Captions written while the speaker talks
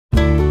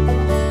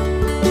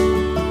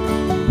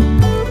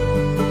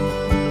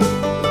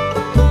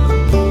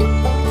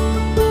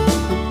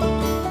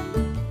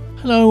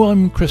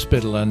I'm Chris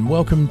Biddle and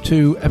welcome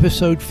to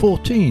episode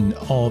 14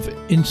 of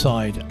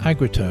Inside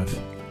AgriTurf.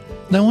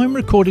 Now I'm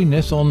recording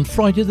this on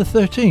Friday the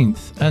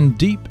 13th and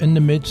deep in the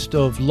midst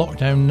of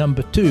lockdown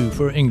number 2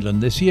 for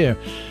England this year.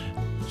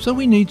 So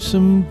we need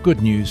some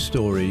good news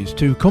stories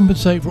to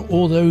compensate for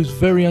all those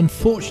very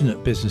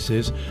unfortunate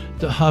businesses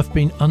that have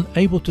been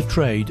unable to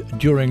trade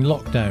during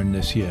lockdown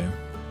this year.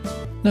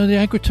 Now, the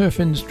AgriTurf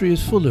industry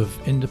is full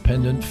of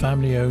independent,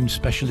 family-owned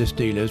specialist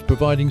dealers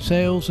providing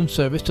sales and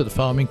service to the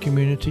farming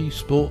community,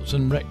 sports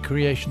and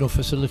recreational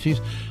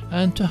facilities,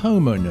 and to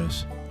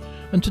homeowners.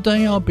 And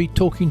today I'll be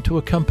talking to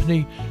a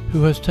company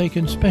who has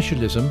taken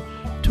specialism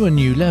to a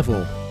new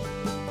level.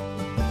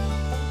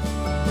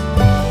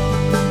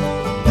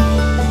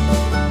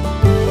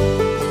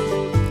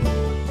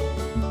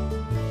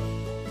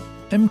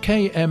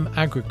 MKM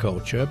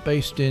Agriculture,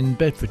 based in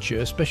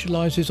Bedfordshire,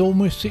 specialises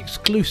almost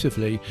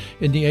exclusively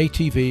in the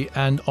ATV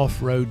and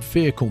off-road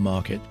vehicle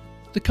market.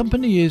 The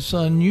company is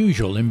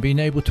unusual in being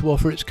able to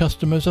offer its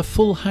customers a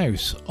full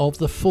house of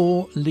the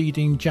 4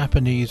 leading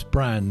Japanese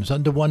brands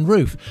under one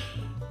roof.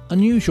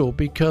 Unusual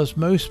because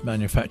most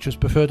manufacturers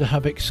prefer to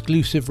have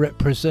exclusive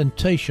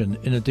representation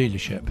in a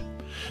dealership.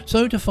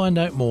 So to find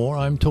out more,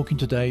 I'm talking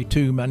today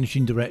to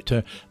Managing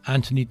Director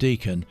Anthony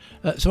Deacon.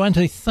 So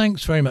Anthony,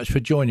 thanks very much for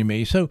joining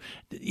me. So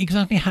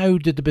exactly how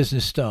did the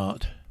business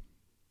start?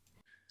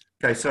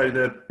 Okay, so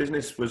the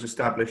business was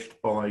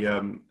established by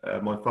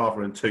my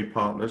father and two of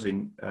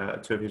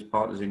his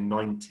partners in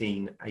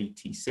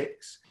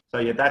 1986. So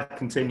yeah, Dad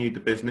continued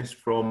the business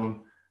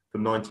from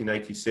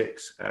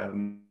 1986.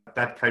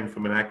 Dad came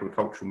from an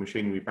agricultural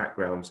machinery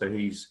background, so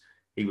he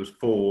was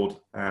Ford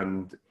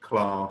and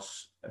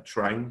Claas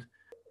trained.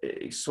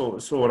 He saw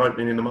an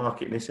opening in the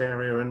market in this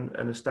area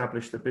and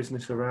established the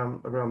business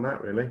around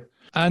that, really.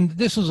 And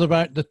this was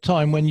about the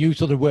time when you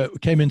sort of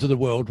came into the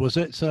world, was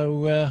it?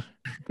 So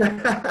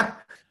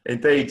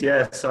Indeed,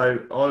 yeah. So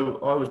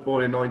I was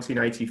born in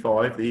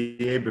 1985, the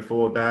year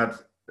before Dad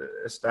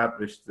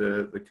established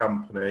the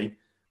company,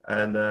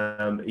 and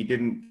it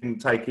didn't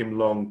take him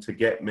long to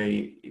get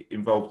me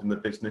involved in the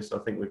business. I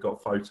think we've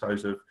got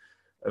photos of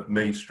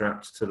me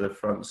strapped to the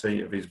front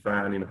seat of his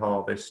van in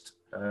harvest,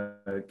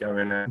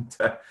 going out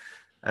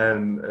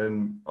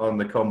and on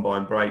the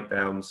combine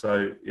breakdown.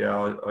 So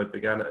yeah, I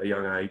began at a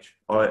young age.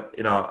 I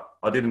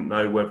didn't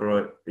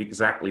know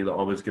exactly that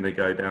I was going to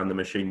go down the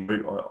machine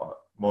route.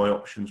 My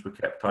options were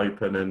kept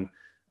open,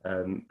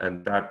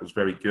 and Dad was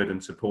very good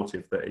and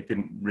supportive. That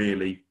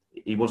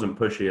he wasn't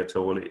pushy at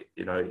all.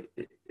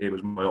 It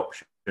was my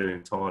option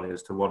entirely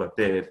as to what I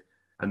did.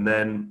 And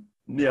then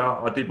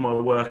I did my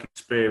work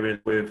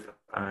experience with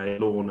a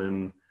lawn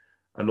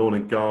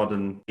and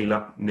garden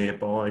dealer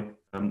nearby.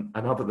 And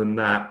other than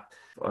that,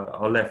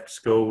 I left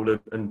school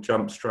and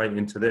jumped straight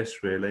into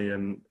this, really.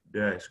 And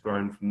yeah, it's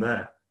grown from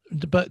there.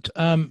 But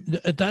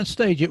at that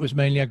stage, it was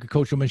mainly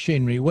agricultural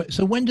machinery.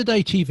 So when did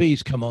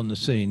ATVs come on the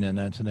scene then,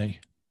 Anthony?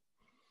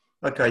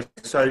 Okay,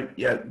 so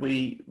yeah,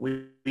 we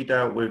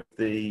dealt with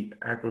the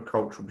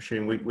agricultural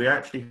machinery. We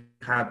actually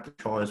had the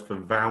tyres for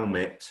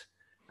Valmet,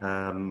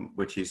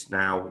 which is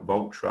now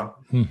Valtra,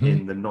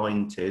 in the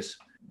 90s.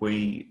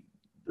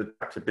 The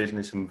tractor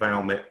business and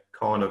Valmet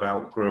kind of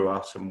outgrew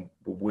us, and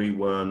we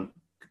weren't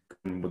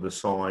with the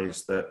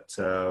size that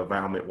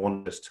Valmet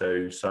wanted us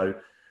to. So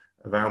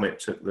Valmet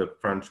took the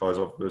franchise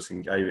off us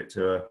and gave it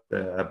to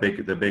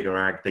the bigger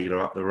ag dealer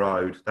up the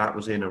road. That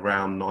was in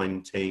around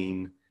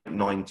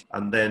 1990,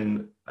 and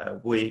then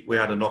we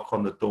had a knock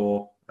on the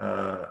door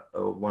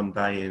one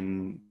day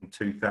in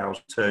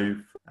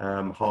 2002.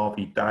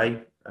 Harvey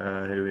Day,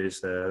 who is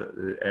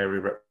the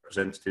area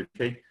representative.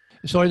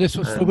 Sorry, this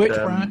was for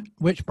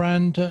which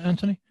brand,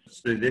 Anthony?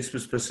 So this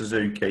was for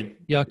Suzuki.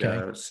 Yeah,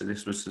 okay. So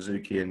this was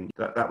Suzuki, and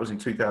that was in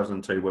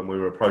 2002 when we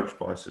were approached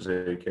by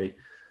Suzuki.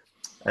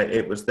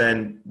 It was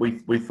then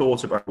we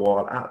thought about a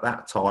while. At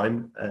that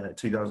time,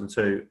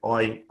 2002,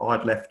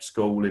 I'd left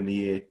school in the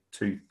year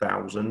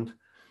 2000,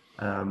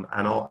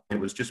 and it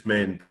was just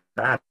me and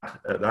Dad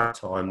at that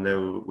time.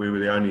 We were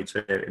the only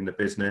two in the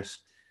business.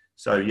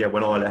 So yeah,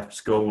 when I left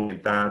school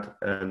with Dad,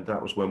 and that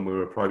was when we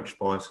were approached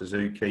by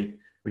Suzuki.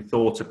 We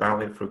thought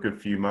about it for a good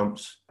few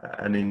months,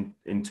 and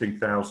in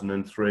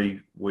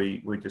 2003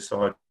 we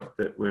decided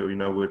that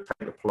we'd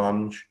take the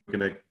plunge.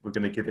 We're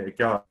gonna give it a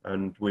go,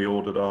 and we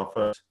ordered our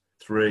first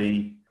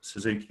 3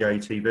 Suzuki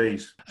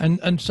ATVs.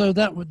 And so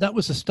that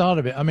was the start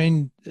of it. I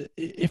mean,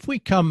 if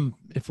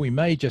we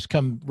may just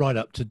come right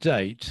up to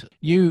date,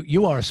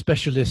 you are a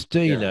specialist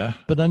dealer,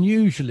 but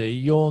unusually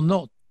you're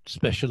not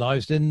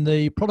specialized in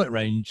the product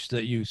range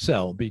that you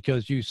sell,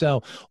 because you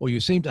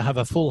seem to have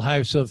a full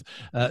house of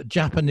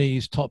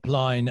Japanese top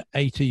line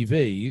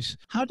ATVs.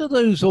 How do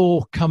those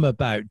all come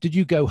about? Did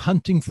you go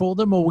hunting for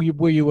them, or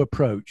were you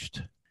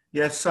approached?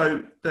 Yeah,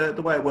 so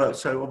the way it works,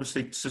 so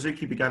obviously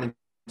Suzuki began in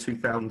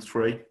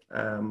 2003.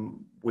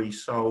 We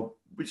sold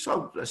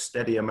a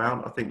steady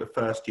amount. I think the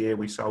first year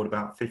we sold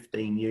about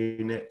 15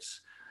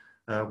 units.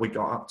 We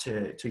got up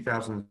to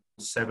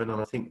 2007,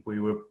 and I think we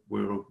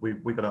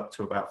got up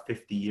to about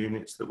 50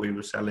 units that we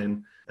were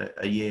selling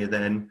a year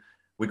then.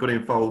 we got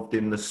involved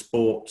in the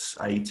sports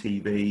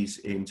ATVs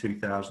in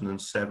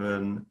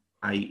 2007,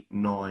 8,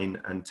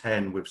 9 and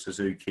 10 with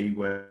Suzuki,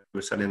 where we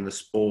were selling the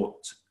sport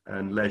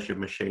and leisure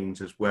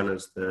machines as well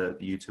as the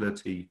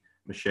utility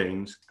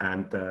machines.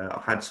 And I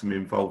had some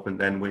involvement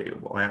then.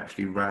 I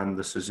actually ran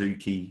the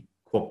Suzuki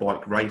quad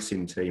bike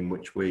racing team,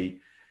 which we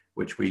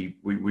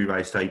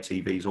raced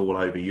ATVs all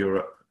over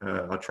Europe.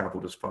 I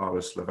travelled as far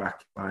as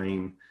Slovakia,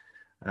 Spain,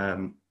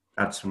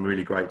 had some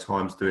really great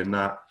times doing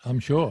that.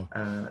 I'm sure.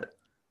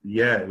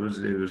 Yeah, it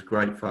was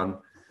great fun.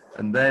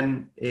 And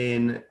then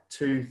in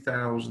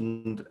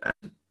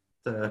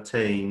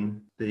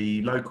 2013,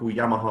 the local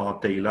Yamaha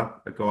dealer,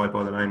 a guy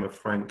by the name of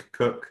Frank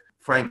Cook.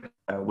 Frank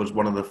was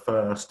one of the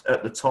first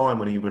at the time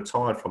when he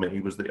retired from it.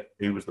 He was the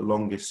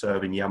longest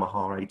serving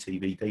Yamaha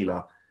ATV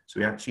dealer. So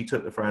he actually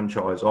took the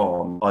franchise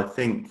on, I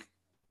think,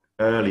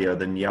 earlier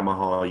than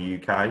Yamaha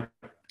UK.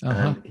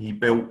 And he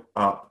built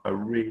up a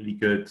really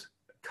good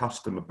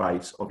customer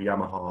base of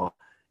Yamaha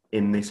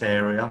in this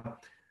area.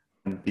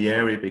 And the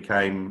area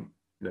became,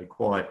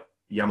 quite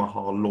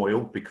Yamaha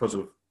loyal because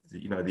of,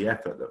 the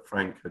effort that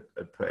Frank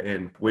had put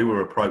in. We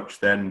were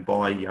approached then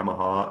by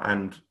Yamaha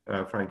and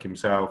Frank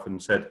himself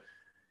and said,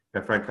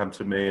 Frank came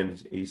to me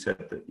and he said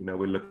that,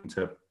 we're looking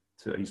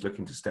he's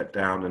looking to step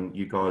down and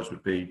you guys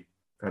would be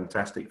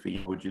fantastic for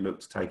you. Would you look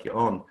to take it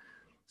on?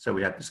 So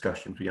we had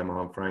discussions with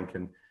Yamaha and Frank,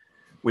 and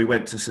we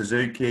went to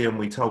Suzuki and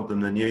we told them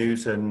the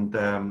news, and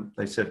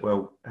they said,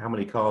 well, how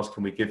many cars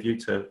can we give you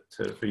for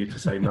you to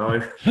say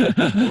no?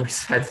 We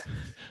said,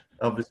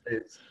 obviously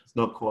it's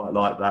not quite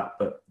like that,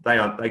 but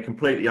they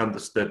completely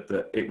understood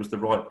that it was the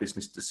right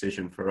business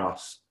decision for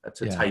us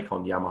to take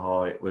on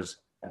Yamaha. It was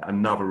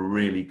another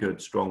really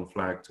good, strong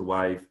flag to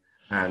wave.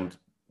 And,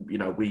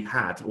 we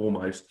had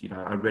almost,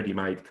 a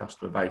ready-made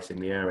customer base in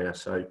the area.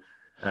 So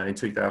in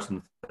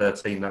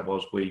 2013,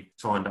 we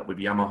signed up with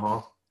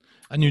Yamaha.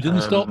 And you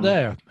didn't stop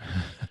there.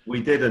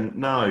 We didn't,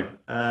 no.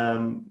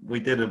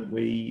 We didn't.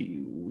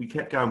 We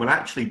kept going. Well,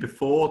 actually,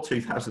 before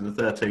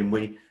 2013,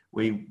 we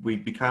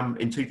became,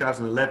 in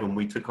 2011,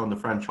 we took on the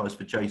franchise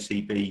for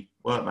JCB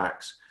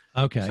Workmax.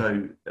 Okay.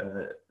 So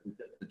the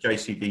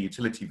JCB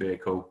utility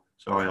vehicle.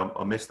 Sorry,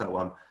 I missed that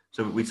one.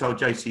 So we sold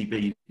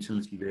JCB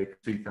utility vehicle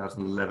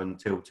 2011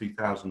 till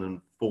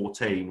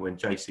 2014, when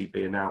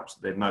JCB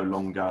announced they were no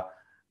longer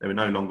going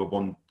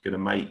to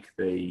make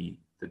the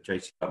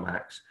JCB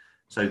Workmax.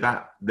 So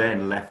that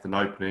then left an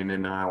opening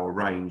in our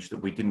range that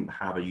we didn't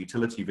have a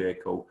utility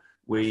vehicle.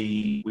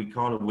 We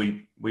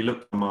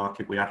looked at the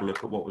market. We had a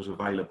look at what was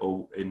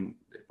available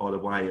by the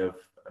way of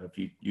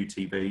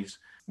UTVs.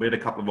 We had a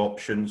couple of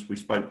options. We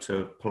spoke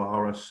to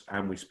Polaris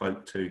and we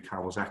spoke to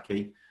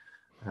Kawasaki,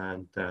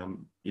 and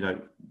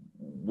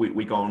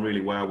we got on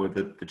really well with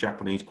the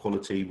Japanese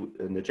quality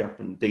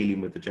and dealing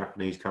with the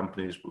Japanese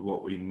companies.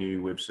 What we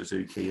knew with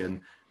Suzuki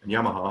and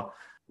Yamaha,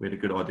 we had a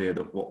good idea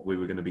that what we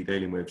were going to be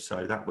dealing with.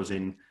 So that was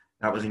in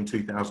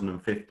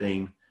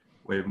 2015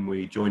 when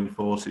we joined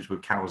forces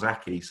with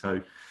Kawasaki.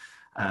 So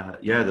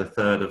the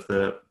third of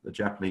the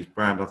Japanese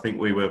brand. I think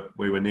we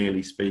were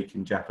nearly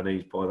speaking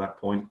Japanese by that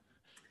point.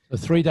 So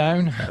 3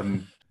 down.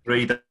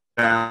 3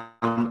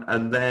 down,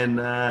 and then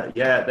to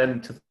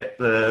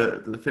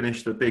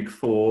finish the big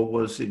 4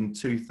 was in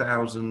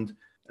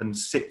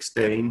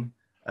 2016.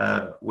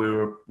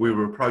 We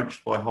were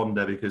approached by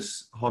Honda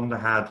because Honda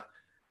had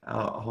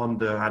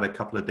a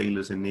couple of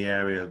dealers in the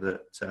area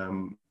that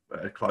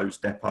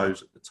closed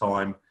depots at the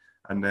time,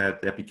 and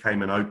there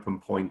became an open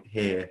point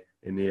here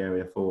in the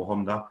area for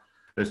Honda.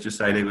 Let's just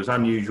say it was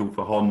unusual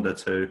for Honda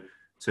to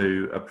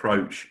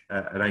approach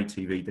an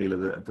ATV dealer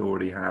that had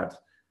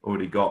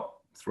already got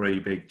 3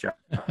 big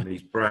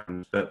Japanese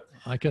brands. But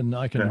I can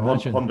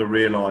imagine. Honda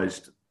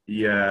realised,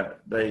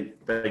 they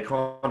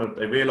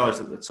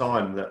realised at the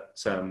time that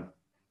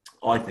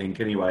I think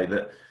anyway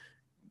that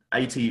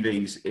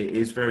ATVs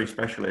is very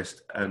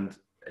specialist, and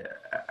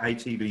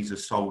ATVs are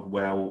sold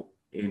well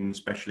in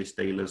specialist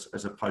dealers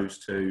as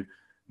opposed to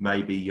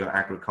maybe your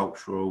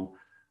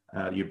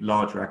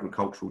larger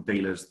agricultural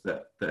dealers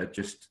that are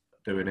just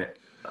doing it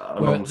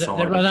alongside.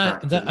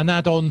 They're an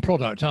add-on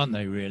product, aren't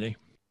they? Really?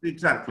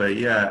 Exactly.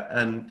 Yeah,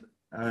 and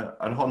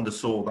Honda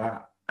saw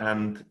that,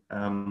 and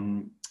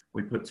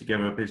we put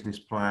together a business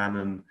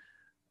plan,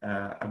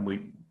 and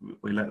we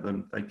let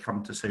them. They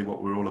come to see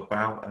what we're all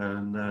about,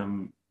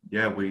 and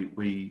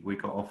we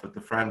got offered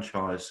the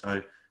franchise.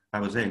 So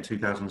that was it. In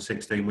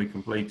 2016, we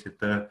completed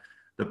the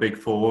Big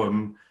 4,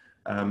 and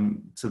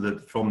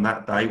from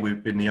that day,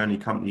 we've been the only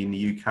company in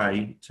the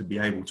UK to be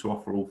able to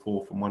offer all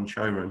 4 from one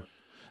showroom.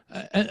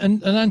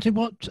 And Andy,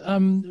 what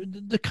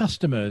the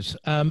customers?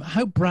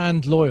 How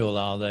brand loyal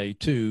are they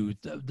to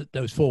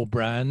those 4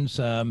 brands?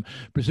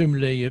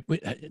 Presumably,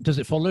 does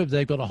it follow if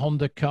they've got a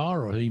Honda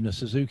car or even a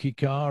Suzuki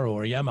car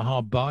or a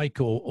Yamaha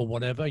bike or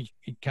whatever,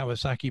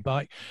 Kawasaki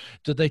bike?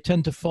 Do they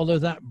tend to follow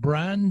that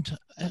brand?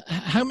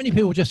 How many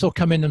people just sort of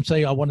come in and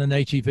say, "I want an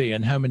ATV,"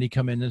 and how many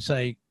come in and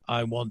say,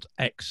 "I want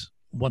X,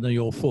 one of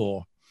your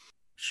 4"?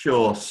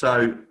 Sure.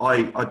 So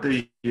I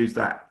do use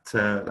that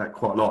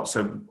quite a lot.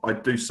 So I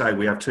do say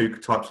we have two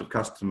types of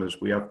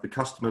customers. We have the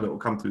customer that will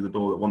come through the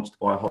door that wants to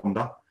buy a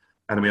Honda,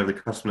 and then we have the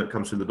customer that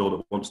comes through the door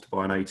that wants to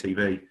buy an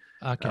ATV.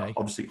 Okay.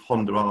 Obviously,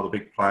 Honda are the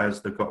big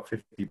players. They've got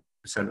 50%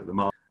 of the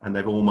market, and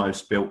they've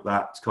almost built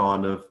that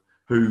kind of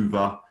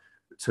Hoover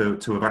to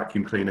a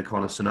vacuum cleaner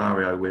kind of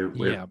scenario with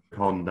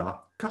Honda.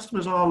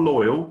 Customers are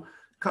loyal.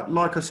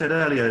 Like I said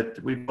earlier,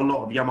 we've got a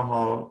lot of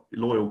Yamaha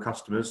loyal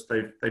customers.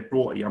 They've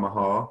brought a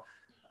Yamaha,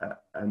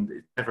 and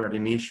it's never had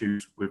any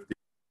issues with the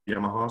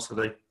Yamaha, so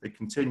they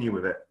continue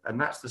with it. And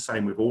that's the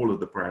same with all of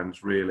the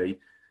brands, really.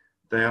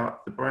 They are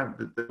the brand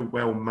that they're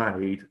well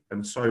made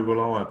and so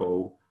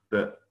reliable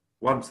that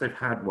once they've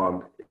had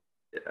one,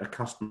 a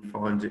customer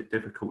finds it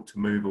difficult to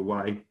move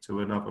away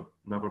to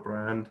another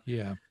brand.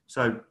 Yeah.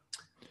 So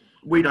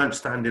we don't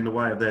stand in the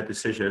way of their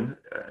decision.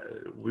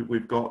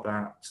 We've got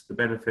the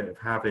benefit of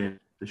having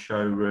the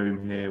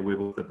showroom here with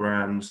all the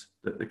brands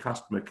that the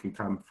customer can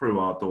come through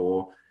our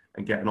door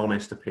and get an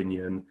honest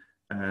opinion,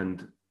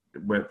 and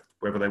whether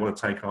they want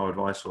to take our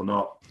advice or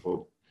not,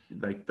 or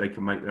they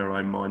can make their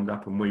own mind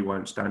up, and we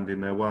won't stand in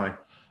their way.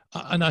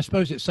 And I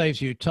suppose it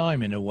saves you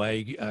time in a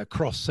way,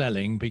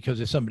 cross-selling, because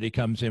if somebody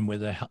comes in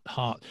with a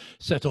heart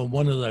set on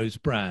one of those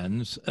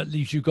brands, at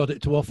least you've got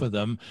it to offer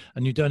them,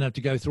 and you don't have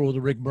to go through all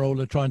the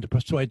rigmarole of trying to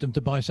persuade them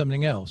to buy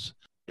something else.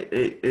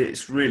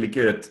 It's really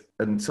good,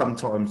 and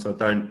sometimes I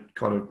don't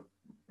kind of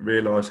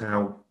realise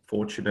how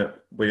fortunate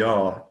we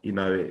are. You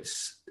know,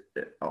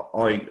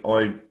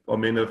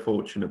 I'm in a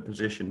fortunate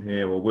position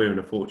here, or we're in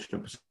a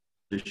fortunate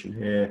position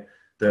here,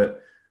 that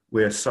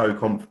we're so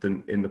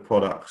confident in the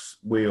products.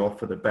 We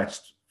offer the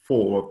best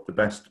for the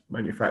best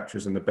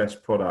manufacturers and the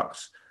best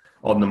products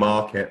on the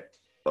market.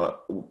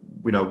 You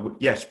know,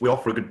 yes, we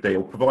offer a good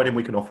deal, providing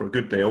we can offer a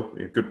good deal,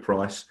 a good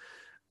price,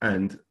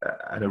 and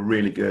a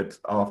really good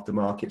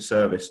aftermarket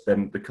service.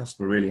 Then the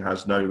customer really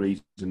has no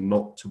reason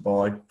not to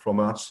buy from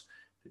us,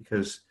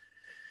 because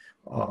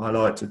I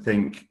like to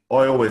think,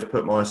 I always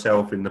put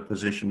myself in the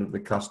position of the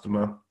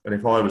customer, and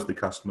if I was the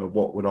customer,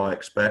 what would I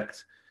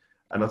expect?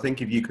 And I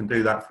think if you can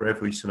do that for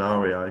every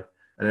scenario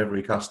and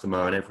every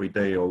customer and every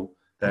deal,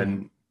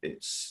 then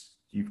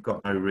you've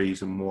got no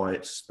reason why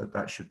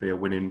that should be a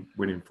winning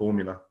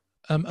formula.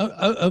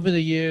 Over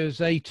the years,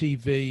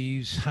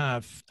 ATVs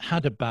have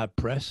had a bad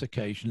press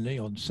occasionally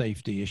on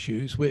safety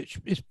issues, which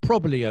is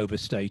probably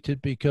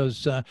overstated,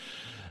 because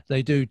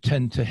they do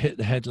tend to hit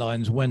the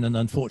headlines when an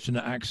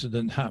unfortunate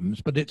accident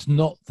happens, but it's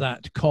not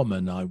that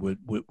common, I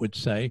would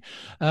say.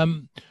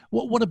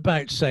 What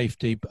about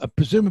safety?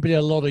 Presumably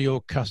a lot of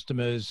your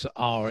customers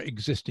are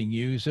existing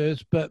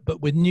users, but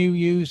with new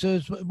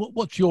users,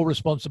 what's your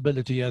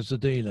responsibility as a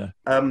dealer?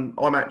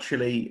 I'm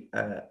actually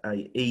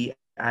a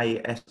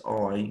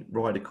EASI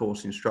rider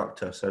course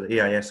instructor. So the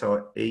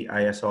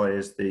EASI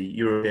is the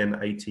European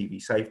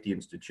ATV Safety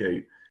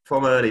Institute.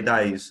 From early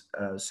days,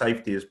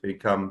 safety has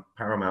become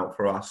paramount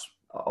for us.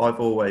 I've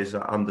always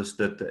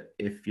understood that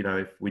if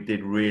we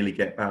did really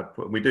get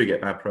we do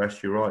get bad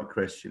press. You're right,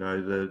 Chris. You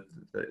know,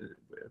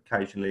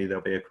 occasionally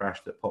there'll be a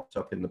crash that pops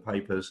up in the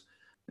papers.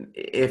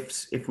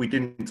 If we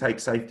didn't take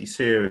safety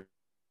seriously,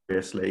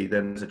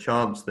 then there's a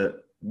chance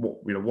that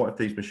what if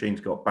these machines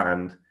got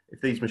banned?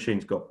 If these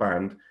machines got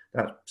banned,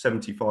 that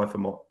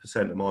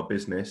 75% of my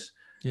business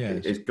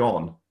is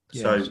gone.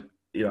 Yes. So,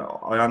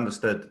 I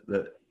understood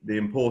that the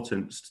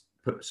importance to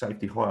put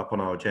safety high up on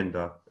our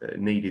agenda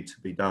needed to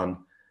be done.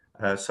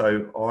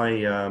 So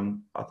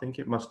I think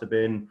it must have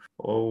been,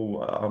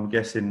 I'm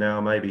guessing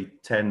now maybe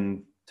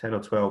 10 or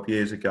 12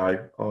 years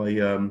ago,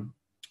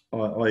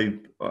 I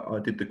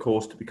did the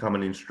course to become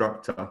an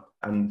instructor,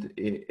 and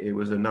it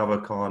was another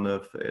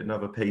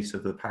piece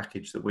of the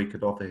package that we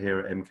could offer here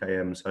at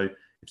MKM. So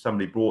if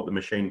somebody brought the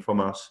machine from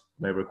us,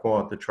 they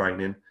required the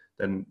training,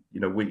 then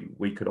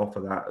we could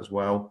offer that as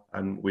well,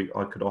 and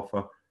I could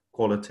offer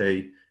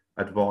quality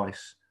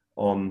advice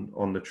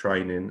on the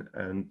training,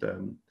 and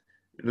a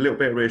little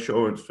bit of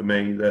reassurance for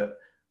me that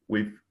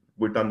we've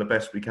done the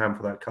best we can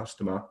for that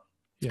customer.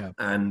 Yeah,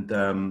 and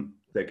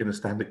they're going to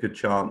stand a good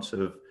chance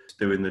of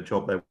doing the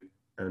job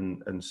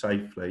and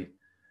safely.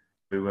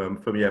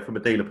 From a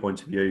dealer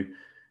point of view,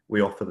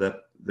 we offer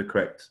the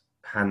correct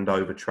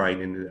handover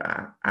training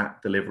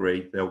at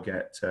delivery. They'll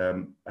get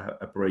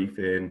a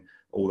briefing,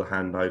 all the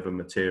handover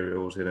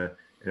materials in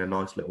a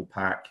nice little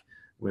pack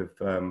with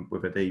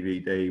a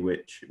DVD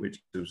which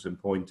gives some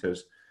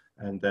pointers.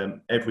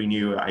 And every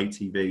new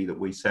ATV that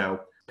we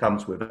sell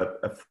comes with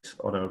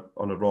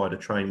on a rider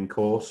training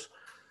course,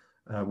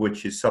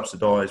 which is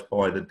subsidised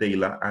by the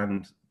dealer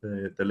and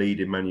the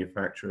leading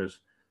manufacturers.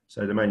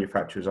 So the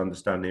manufacturers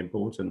understand the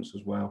importance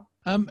as well.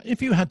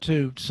 If you had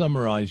to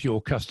summarise your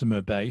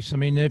customer base, I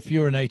mean, if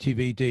you're an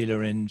ATV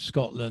dealer in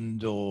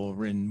Scotland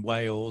or in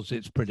Wales,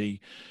 it's pretty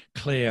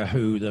clear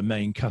who the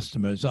main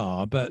customers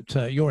are. But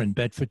you're in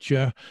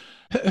Bedfordshire.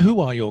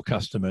 Who are your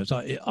customers?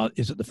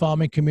 Is it the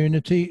farming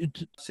community?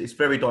 It's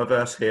very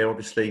diverse here,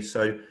 obviously.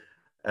 So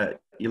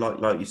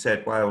like you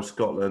said, Wales,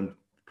 Scotland,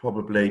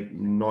 probably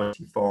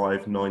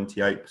 95,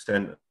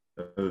 98%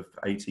 of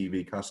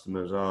ATV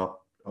customers are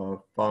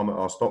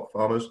our stock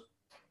farmers,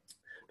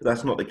 but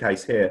that's not the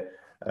case here.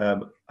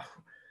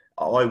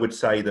 I would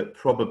say that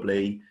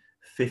probably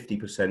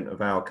 50%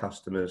 of our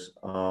customers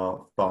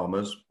are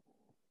farmers,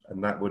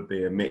 and that would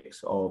be a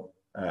mix of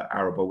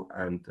arable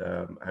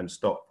and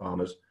stock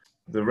farmers.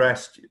 The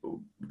rest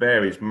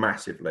varies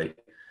massively,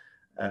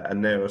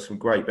 and there are some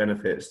great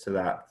benefits to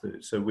that.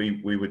 So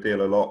we would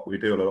deal a lot. We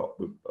deal a lot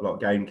with a lot of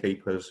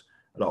gamekeepers,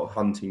 a lot of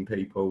hunting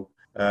people,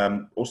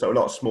 also a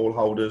lot of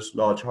smallholders,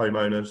 large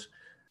homeowners.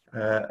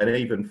 And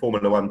even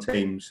Formula One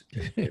teams.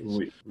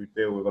 we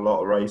deal with a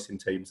lot of racing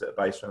teams that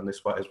are based around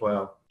this way as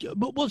well.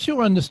 But what's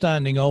your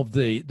understanding of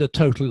the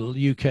total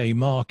UK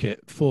market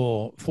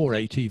for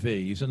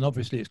ATVs? And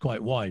obviously it's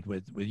quite wide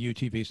with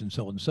UTVs and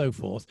so on and so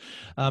forth.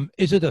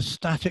 Is it a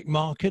static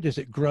market? Is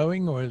it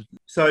growing?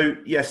 So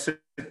yes,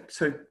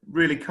 so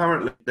really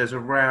currently there's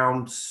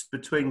around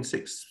between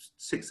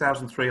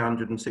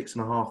 6,300 and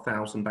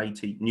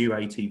 6,500 new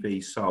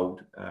ATVs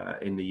sold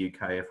in the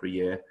UK every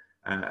year.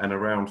 And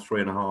around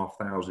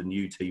 3,500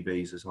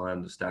 UTVs, as I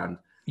understand.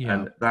 Yeah.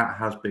 And that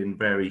has been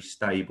very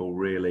stable,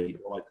 really,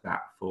 like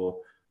that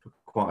for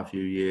quite a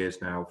few years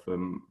now,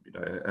 from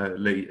at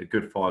least a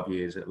good 5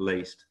 years at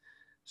least.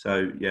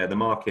 So yeah, the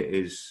market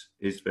is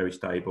very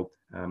stable.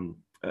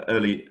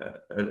 Early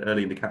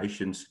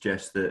indications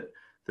suggest that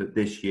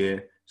this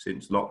year,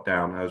 since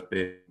lockdown, has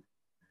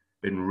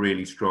been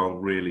really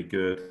strong, really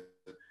good.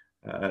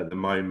 At the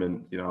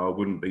moment, I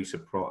wouldn't be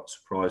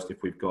surprised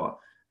if we've got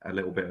a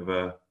little bit of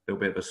a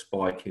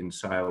spike in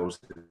sales.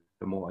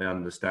 From what I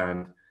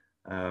understand,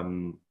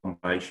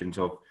 combinations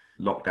of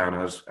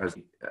lockdown as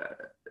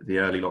the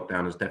early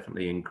lockdown has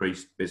definitely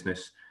increased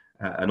business,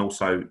 and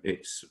also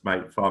it's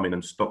made farming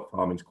and stock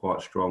farming is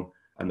quite strong,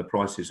 and the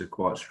prices are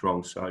quite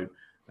strong. So,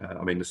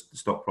 the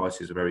stock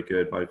prices are very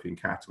good, both in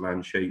cattle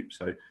and sheep.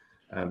 So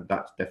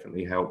that's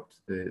definitely helped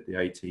the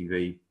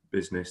ATV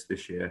business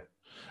this year.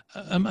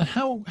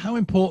 How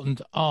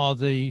important are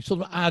the sort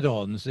of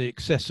add-ons, the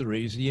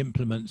accessories, the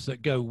implements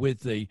that go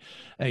with the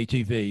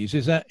ATVs?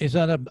 Is that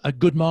a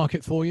good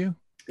market for you?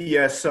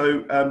 Yeah,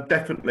 so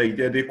definitely,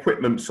 the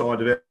equipment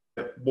side of it,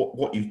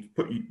 what you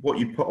put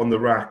on the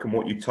rack and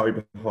what you tow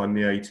behind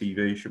the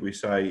ATV, should we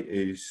say,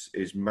 is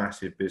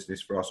massive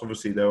business for us.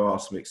 Obviously, there are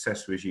some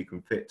accessories you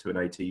can fit to an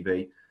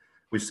ATV.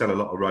 We sell a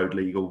lot of road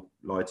legal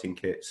lighting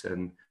kits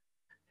and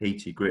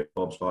heated grip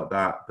bobs like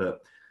that,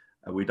 but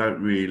we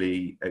don't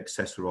really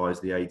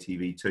accessorize the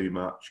ATV too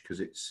much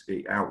because it's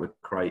out the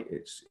crate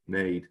it's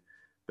need.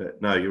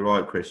 But no, you're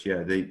right, Chris.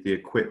 Yeah, the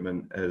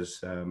equipment is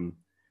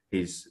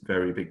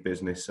very big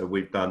business. So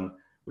we've done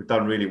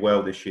really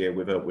well this year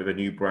with a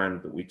new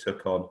brand that we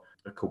took on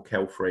called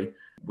Kelfree.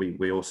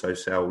 We also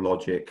sell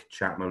Logic,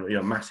 Chapman,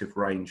 massive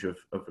range of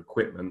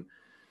equipment.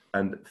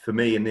 And for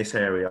me in this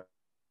area,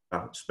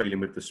 speaking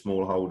with the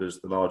smallholders,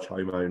 the large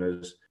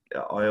homeowners,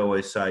 I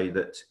always say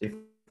that if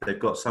they've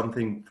got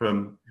something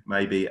from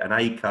maybe an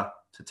acre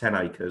to 10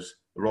 acres.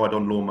 The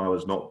ride-on lawnmower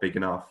is not big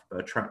enough.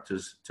 A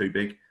tractor's too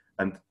big.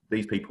 And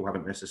these people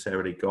haven't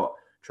necessarily got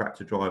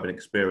tractor driving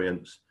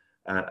experience.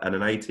 And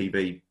an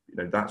ATV,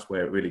 that's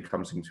where it really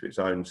comes into its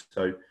own.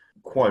 So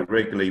quite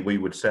regularly, we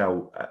would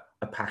sell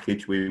a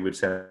package. We would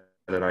sell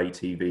an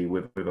ATV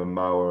with a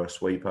mower, a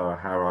sweeper,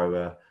 a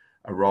harrow,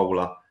 a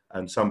roller.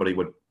 And somebody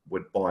would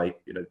buy,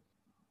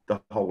 the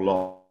whole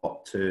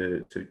lot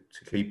to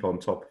keep on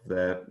top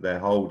of their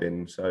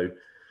holding. So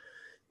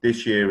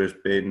this year has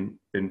been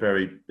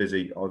very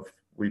busy.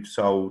 We've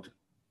sold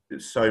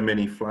so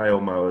many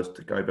flail mowers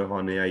to go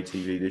behind the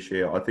ATV this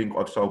year. I think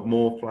I've sold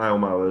more flail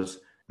mowers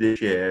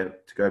this year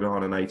to go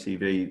behind an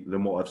ATV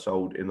than what I've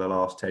sold in the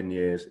last 10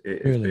 years.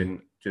 It has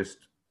been just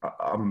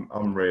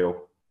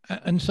unreal.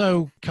 And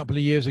so a couple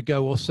of years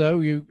ago or so,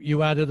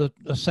 you added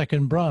a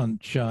second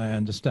branch, I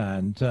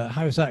understand.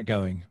 How's that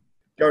going?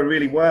 Going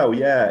really well,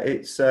 yeah.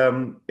 It's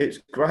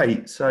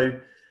great. So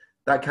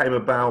that came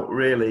about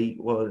really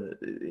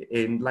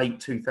in late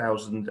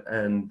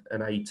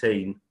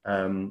 2018,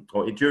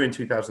 or during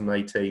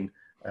 2018.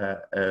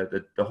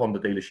 The Honda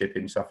dealership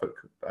in Suffolk,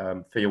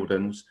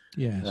 Fieldons,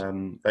 yes.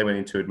 They went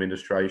into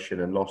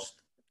administration and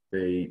lost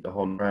the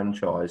Honda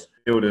franchise.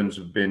 Fieldons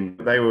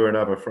they were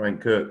another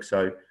Frank Cook.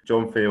 So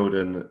John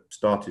Fielden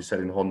started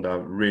selling Honda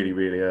really,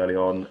 really early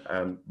on,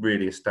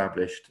 really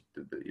established,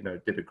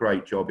 did a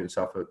great job in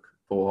Suffolk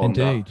for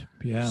Honda. Indeed,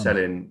 yeah.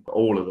 Selling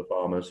all of the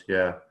farmers,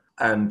 yeah.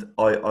 And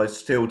I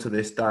still, to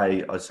this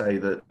day, I say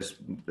that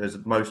there's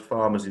most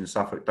farmers in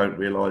Suffolk don't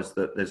realise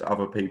that there's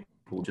other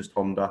people, just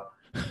Honda.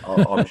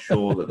 I'm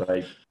sure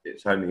that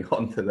it's only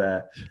Honda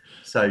there.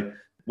 So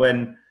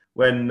when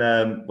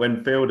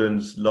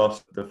Fieldons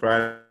lost the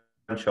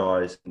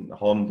franchise and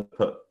Honda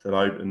put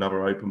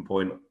another open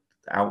point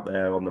out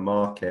there on the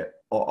market,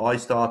 I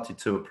started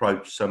to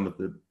approach some of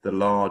the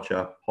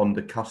larger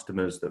Honda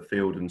customers that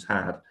Fieldons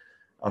had.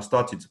 I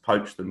started to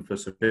poach them for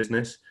some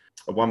business.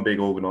 One big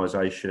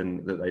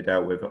organisation that they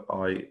dealt with,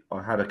 I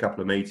had a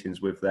couple of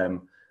meetings with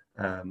them,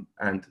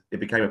 and it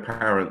became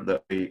apparent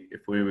that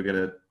if we were going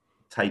to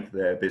take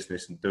their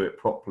business and do it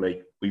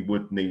properly, we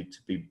would need to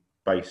be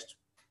based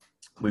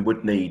we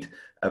would need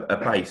a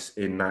base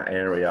in that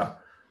area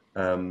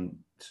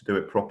to do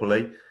it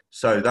properly.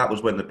 So that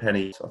was when the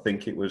penny, I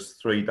think it was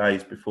 3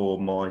 days before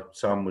my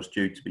son was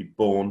due to be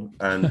born.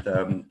 And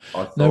I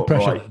thought, No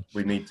pressure right, then.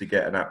 we need to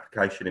get an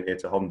application in here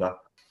to Honda.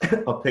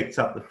 I picked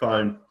up the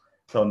phone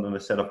to Honda and I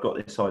said, I've got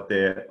this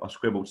idea. I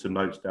scribbled some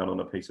notes down on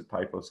a piece of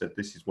paper. I said,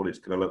 this is what it's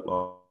going to look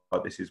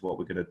like. This is what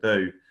we're going to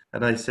do.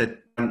 And they said,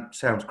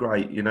 sounds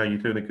great. You know, you're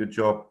doing a good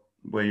job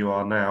where you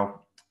are now.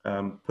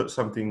 Put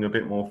something a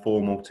bit more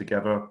formal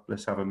together.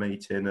 Let's have a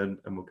meeting and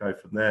we'll go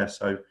from there.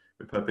 So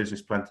we put a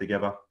business plan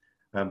together.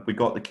 We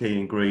got the key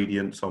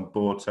ingredients on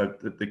board. So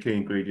the key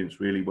ingredients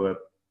really were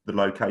the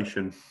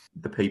location,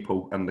 the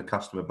people, and the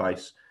customer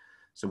base.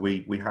 So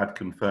we had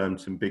confirmed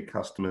some big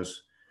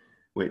customers,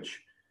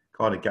 which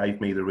kind of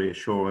gave me the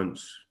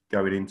reassurance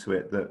going into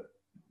it that,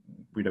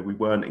 you know, we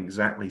weren't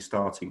exactly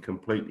starting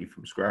completely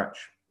from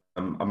scratch.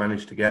 I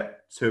managed to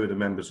get 2 of the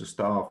members of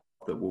staff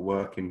that were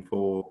working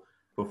for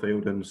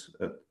Fieldens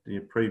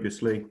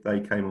previously. They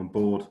came on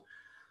board.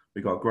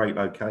 We got a great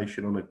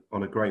location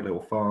on a great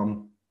little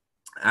farm.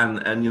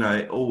 And you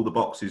know, all the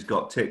boxes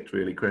got ticked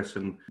really, Chris,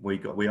 and we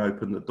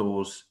opened the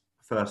doors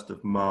 1st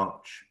of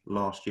March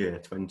last year,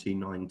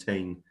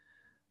 2019.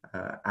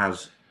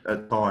 As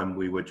at the time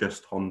we were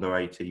just Honda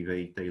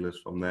ATV dealers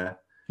from there.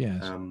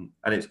 Yes. And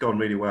it's gone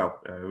really well.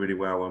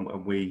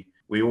 And we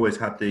always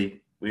had the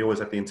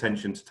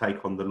intention to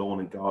take on the lawn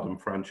and garden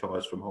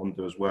franchise from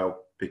Honda as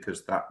well,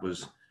 because that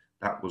was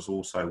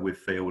also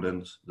with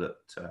Fieldens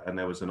and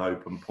there was an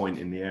open point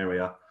in the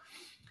area.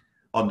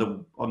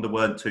 Honda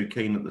weren't too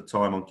keen at the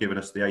time on giving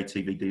us the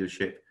ATV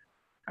dealership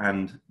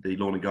and the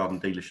lawn and garden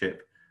dealership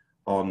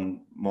on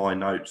my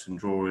notes and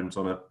drawings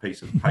on a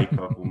piece of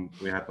paper.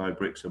 We had no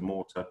bricks and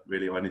mortar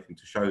really or anything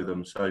to show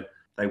them. So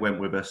they went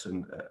with us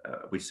and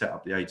we set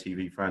up the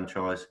ATV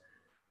franchise.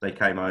 They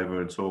came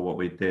over and saw what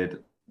we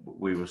did.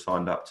 We were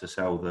signed up to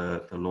sell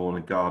the lawn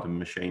and garden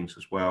machines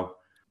as well.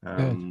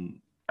 And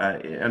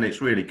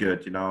it's really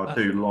good. You know, I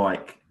do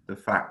like the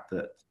fact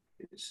that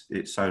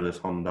it's Solus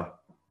Honda.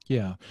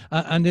 Yeah,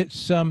 and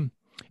it's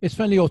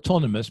fairly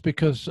autonomous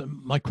because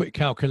my quick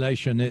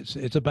calculation,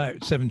 it's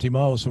about 70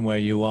 miles from where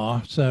you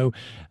are. So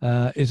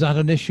is that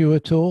an issue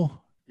at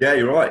all? Yeah,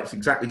 you're right. It's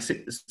exactly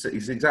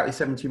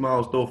 70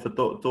 miles door to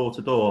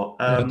door.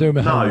 No,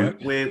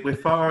 we're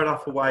far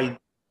enough away.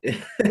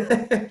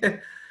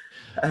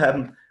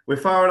 We're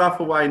far enough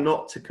away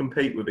not to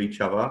compete with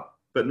each other,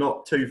 but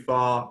not too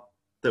far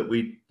that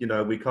we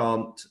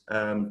can't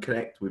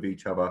connect with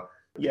each other.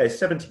 Yeah, it's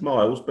 70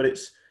 miles, but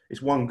it's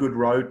one good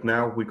road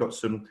now. We've got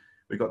the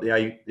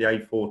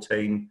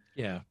A14.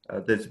 Yeah.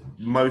 There's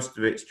most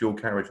of it's dual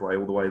carriageway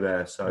all the way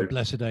there. So the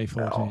blessed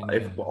A14.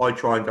 If I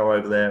try and go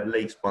over there at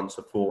least once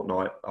a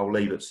fortnight, I'll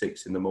leave at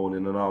 6 in the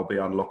morning and I'll be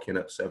unlocking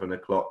at 7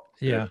 o'clock.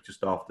 Yeah.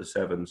 Just after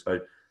 7. So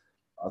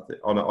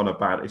on a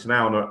bad, it's an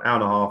hour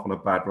and a half on a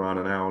bad run,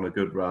 an hour on a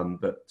good run.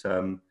 But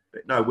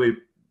no,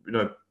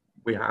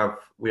 we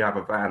have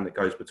a van that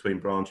goes between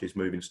branches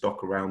moving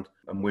stock around,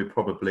 and we're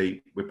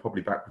probably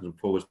backwards and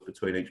forwards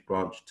between each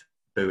branch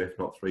 2, if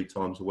not 3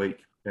 times a week.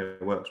 Yeah,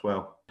 it works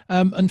well.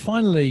 And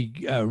finally,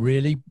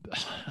 really,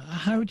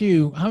 how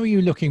are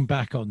you looking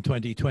back on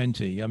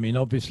 2020? I mean,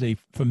 obviously,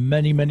 for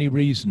many, many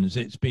reasons,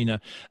 it's been a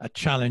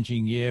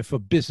challenging year for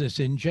business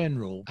in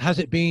general. Has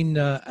it been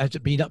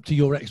up to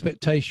your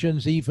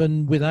expectations,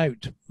 even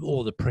without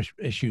all the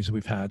issues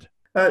we've had?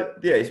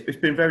 Yeah, it's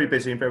been very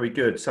busy and very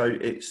good. So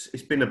it's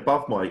been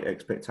above my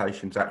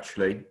expectations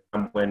actually.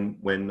 And when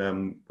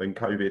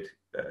COVID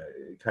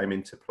came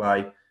into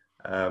play,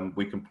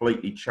 we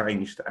completely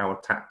changed our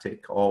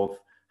tactic of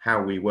how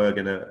we were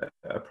going to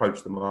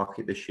approach the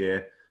market this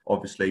year.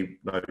 Obviously,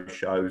 no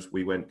shows.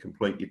 We went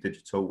completely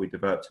digital. We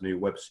developed a new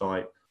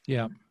website.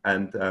 Yeah,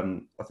 and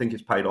I think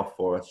it's paid off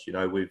for us. You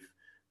know,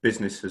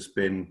 business has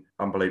been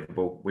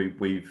unbelievable.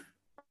 We've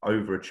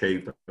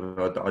overachieved.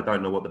 I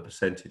don't know what the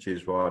percentage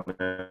is right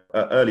now.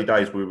 Early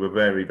days, we were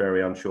very,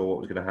 very unsure what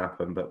was going to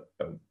happen, but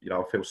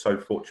I feel so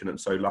fortunate and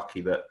so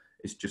lucky that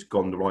it's just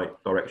gone the right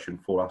direction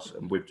for us,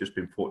 and we've just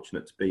been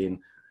fortunate to be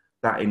in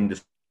that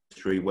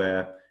industry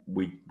where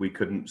we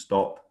couldn't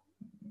stop.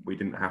 We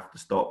didn't have to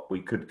stop.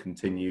 We could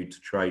continue to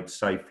trade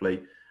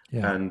safely,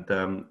 and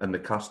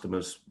the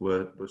customers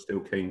were still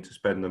keen to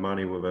spend the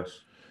money with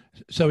us.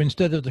 So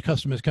instead of the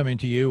customers coming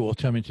to you or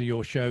coming to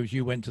your shows,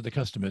 you went to the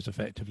customers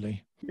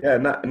effectively. Yeah,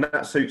 and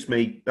that suits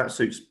me. That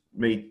suits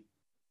me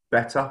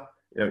better.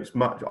 You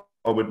know,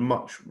 I would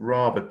much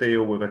rather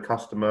deal with a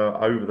customer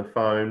over the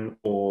phone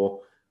or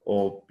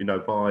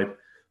by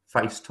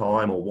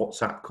FaceTime or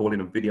WhatsApp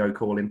calling and video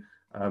calling.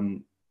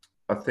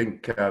 I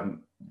think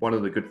one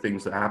of the good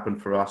things that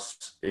happened for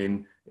us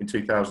in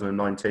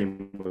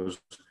 2019 was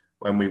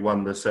when we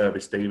won the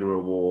Service Dealer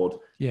Award.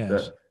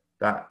 Yes.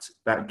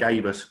 That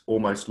gave us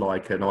almost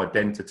like an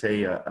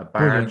identity, a badge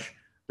Brilliant.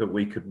 that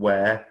we could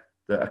wear,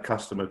 that a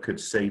customer could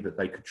see that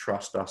they could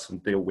trust us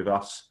and deal with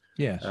us.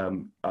 Yes.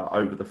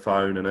 Over the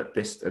phone and at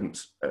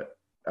distance,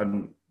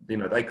 and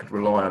they could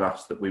rely on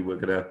us that we were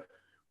gonna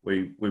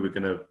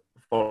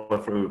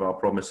follow through with our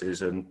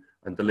promises and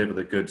and deliver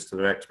the goods to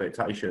their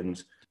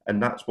expectations.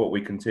 And that's what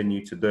we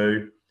continue to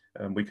do.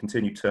 We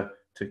continue to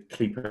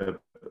keep a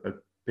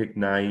big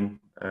name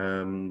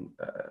and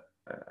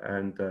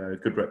a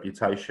good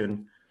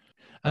reputation.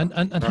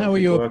 And how are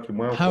you working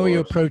well? How are you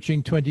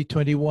approaching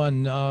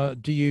 2021?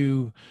 Do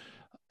you,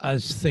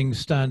 as things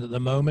stand at the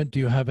moment, do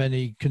you have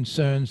any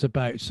concerns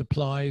about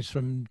supplies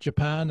from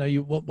Japan? Are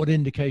you what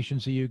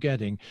indications are you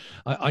getting?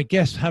 I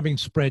guess having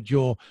spread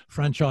your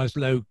franchise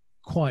logo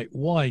quite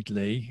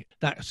widely,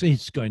 that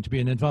is going to be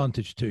an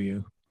advantage to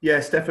you.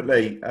 Yes,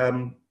 definitely.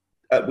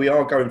 We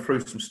are going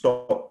through some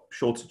stock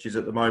shortages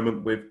at the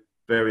moment with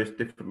various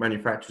different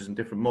manufacturers and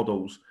different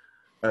models.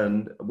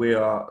 And we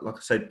are, like I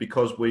said,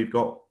 because we've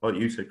got, like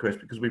you said, Chris,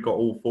 because we've got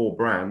all 4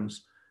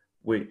 brands,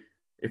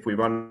 if we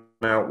run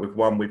out with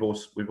one, we've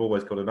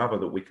always got another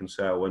that we can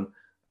sell.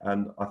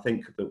 And I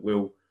think that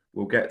we'll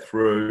get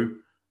through.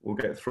 We'll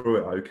get through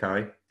it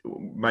okay.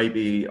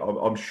 Maybe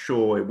I'm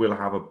sure it will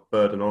have a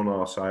burden on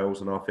our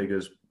sales, and our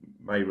figures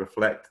may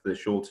reflect the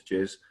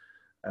shortages.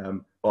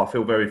 But I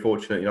feel very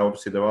fortunate.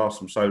 Obviously there are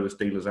some Solus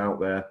dealers out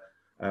there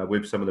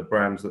with some of the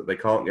brands that they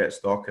can't get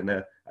stock, and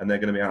they're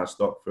going to be out of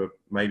stock for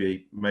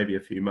maybe a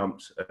few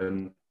months.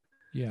 And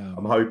yeah,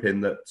 I'm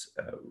hoping that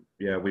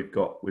we've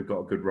got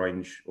a good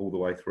range all the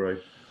way through.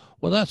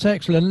 Well, that's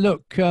excellent.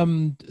 Look,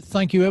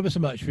 thank you ever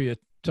so much for your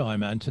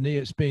time, Anthony.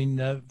 It's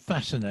been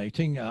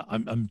fascinating.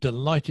 I'm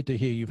delighted to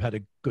hear you've had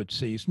a good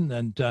season,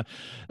 and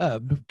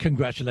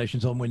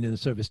congratulations on winning the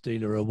Service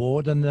Dealer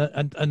Award.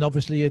 And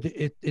obviously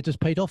it has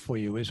paid off for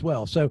you as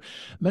well. So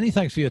many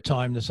thanks for your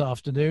time this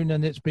afternoon,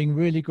 and it's been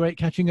really great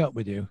catching up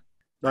with you.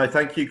 No,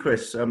 thank you,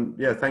 Chris.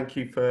 Thank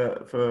you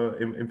for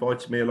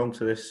inviting me along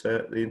to this.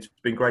 It's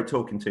been great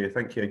talking to you.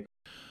 Thank you.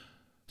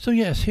 So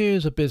yes,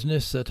 here's a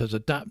business that has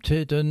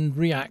adapted and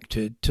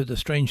reacted to the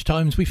strange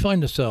times we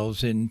find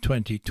ourselves in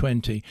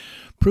 2020.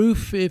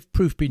 Proof, if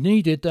proof be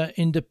needed, that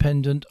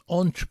independent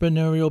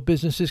entrepreneurial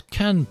businesses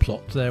can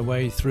plot their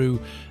way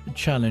through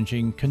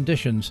challenging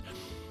conditions.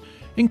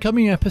 In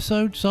coming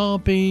episodes, I'll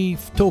be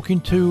talking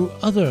to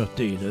other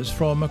dealers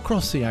from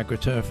across the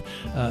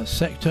AgriTurf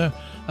sector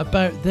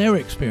about their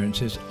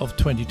experiences of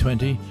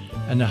 2020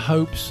 and their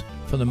hopes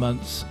for the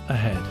months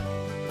ahead.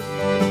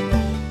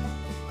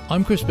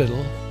 I'm Chris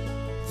Biddle.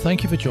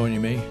 Thank you for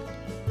joining me,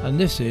 and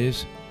this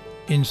is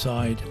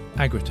Inside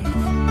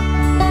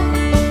AgriTurf.